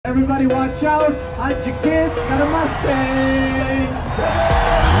Everybody watch out. Hide your kids. Got a Mustang.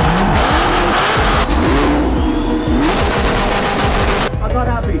 I'm not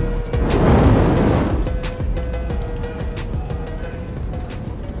happy.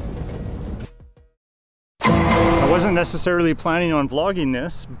 I wasn't necessarily planning on vlogging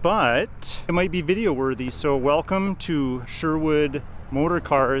this, but it might be video worthy. So welcome to Sherwood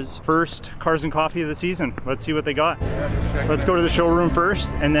Motorcars' first Cars and Coffee of the season. Let's see what they got. Let's go to the showroom first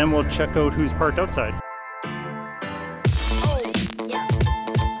and then we'll check out who's parked outside.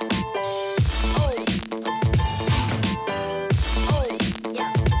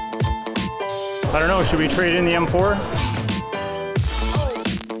 I don't know, should we trade in the M4?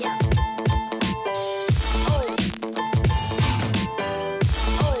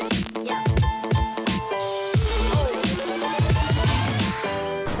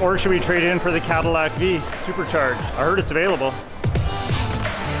 Or should we trade in for the Cadillac V Supercharged? I heard it's available.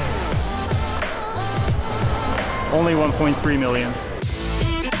 Only 1.3 million.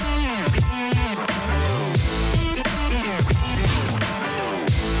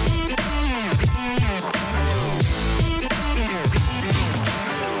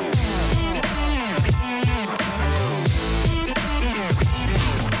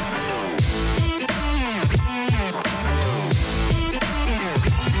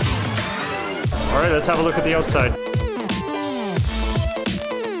 All right, let's have a look at the outside.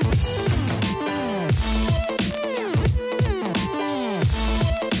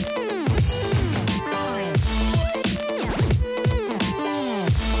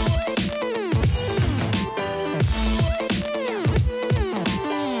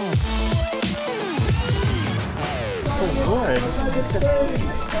 So good.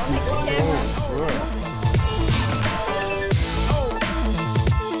 It's so good.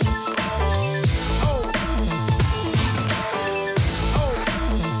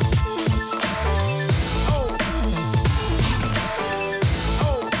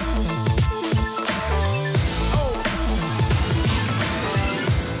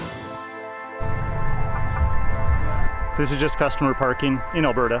 This is just customer parking in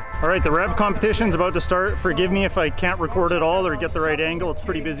Alberta. All right, the rev competition's about to start. Forgive me if I can't record it all or get the right angle. It's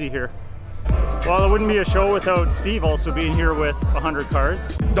pretty busy here. Well, it wouldn't be a show without Steve also being here with 100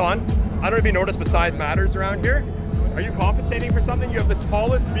 cars. Don, I don't know if you noticed, but size matters around here. Are you compensating for something? You have the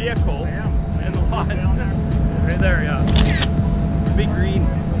tallest vehicle in the lot. Right there, yeah. Big green.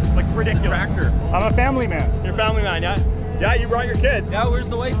 It's like ridiculous. Tractor. I'm a family man. You're a family man, yeah? Yeah, you brought your kids. Yeah, where's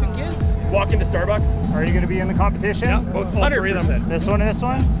the wife and kids? Walk into Starbucks. Are you going to be in the competition? Yeah, both, all three of them. This one and this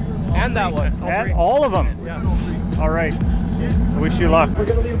one? And that one. And all of them? Yeah. All right. I wish you luck. We're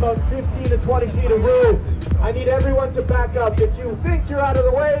going to leave about 15 to 20 feet of room. I need everyone to back up. If you think you're out of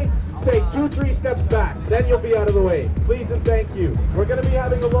the way, take 2-3 steps back. Then you'll be out of the way. Please and thank you. We're going to be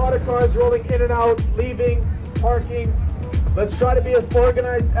having a lot of cars rolling in and out, leaving, parking. Let's try to be as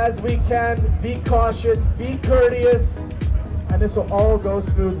organized as we can. Be cautious, be courteous, and this will all go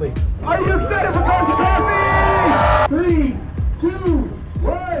smoothly. Are you excited for Cars and Coffee? 3, 2,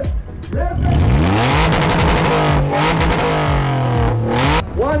 1, rev.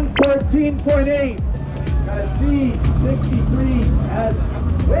 114.8. Got a C63S.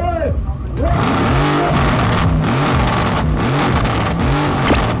 Rev.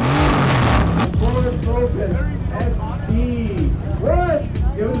 Forward Focus ST. What?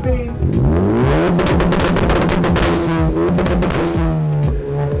 Give him beans.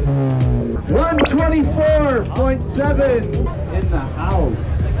 124.7 in the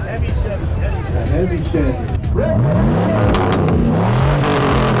house. Heavy Chevy. Heavy Chevy.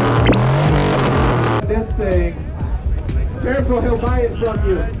 This thing. Careful, he'll buy it from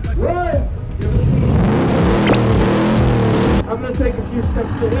you. Run! I'm gonna take a few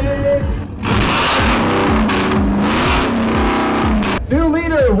steps away. New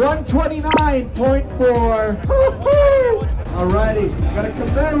leader, 129.4. Alrighty, got a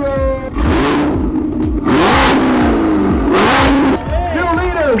Camaro. New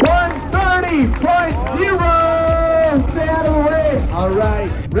leader, 130.0. Stay out of the way.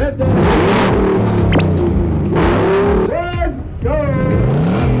 Alright, rev that. Red, go.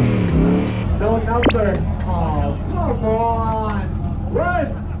 No number. Oh, come on. Run,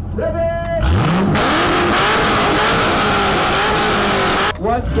 rev it.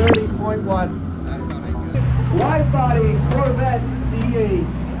 130.1. Wide body Corvette C8.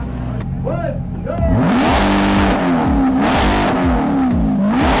 One, go!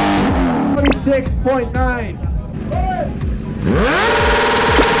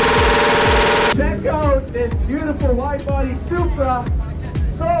 26.9. Check out this beautiful wide body Supra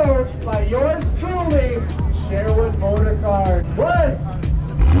sold by yours truly, Sherwood Motorcars. One.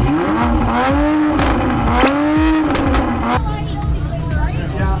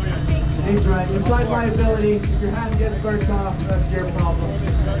 outside liability. If your hand gets burnt off, that's your problem.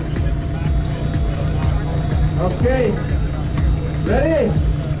 Okay. Ready?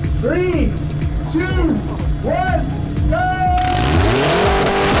 3, 2, 1, go!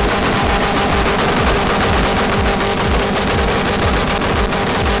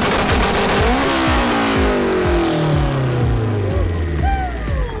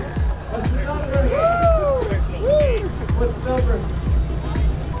 What's the number?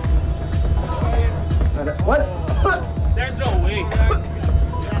 What? There's no way.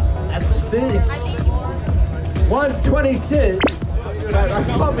 That stinks. 126. Dude, I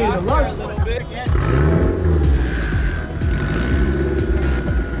caught me in the lungs.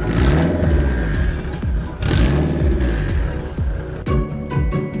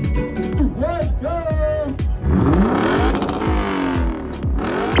 Let's go!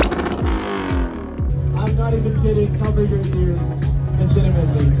 I'm not even kidding. Cover your ears.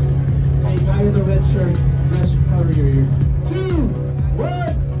 Legitimately. Hey, guy in the red shirt, cover your ears. 2,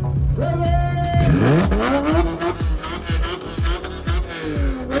 1, ready!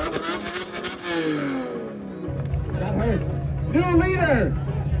 That hurts. New leader!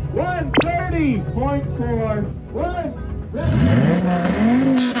 130.4. 1,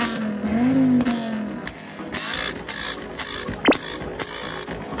 ready!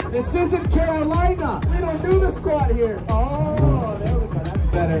 This isn't Carolina. We don't do the squat here. Oh, there we go. That's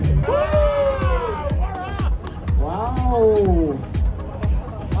better. Wow.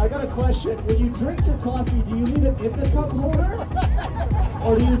 I got a question. When you drink your coffee, do you leave it in the cup holder?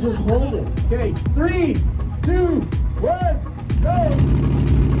 Or do you just hold it? Okay, 3, 2, 1, go!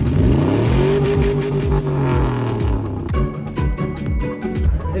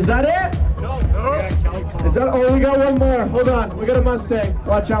 Is that it? No. Is that, oh, we got one more. Hold on, we got a Mustang.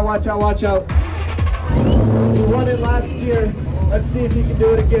 Watch out, watch out, watch out. We won it last year. Let's see if you can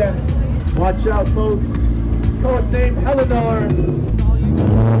do it again. Watch out, folks. Code name Eleanor.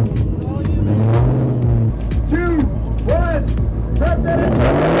 2, 1, prep that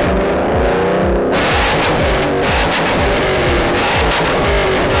engine.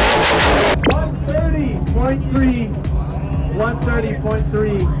 130.3.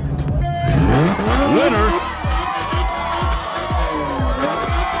 130.3. Winner.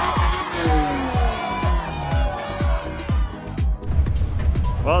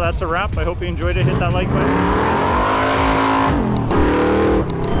 Well, that's a wrap. I hope you enjoyed it. Hit that like button.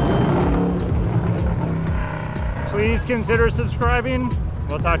 Please consider subscribing.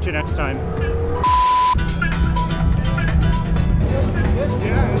 We'll talk to you next time.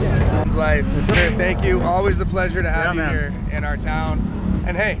 Life. Sure, thank you. Always a pleasure to have you man. here in our town.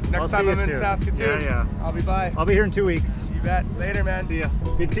 And hey, next time I'm in Saskatoon, I'll be by. I'll be here in 2 weeks. You bet. Later, man. See ya.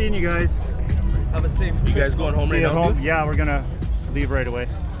 Good seeing you guys. Have a safe trip. You guys going home See right you at now? home. Yeah, we're gonna leave right away.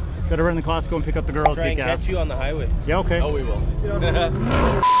 Gotta run the Costco and pick up the girls. Try and get catch gas. you on the highway. Yeah, okay. Oh, we will.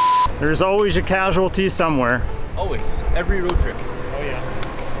 There's always a casualty somewhere. Always. Every road trip. Oh yeah.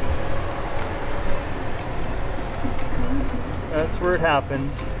 That's where it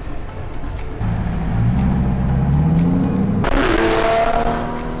happened.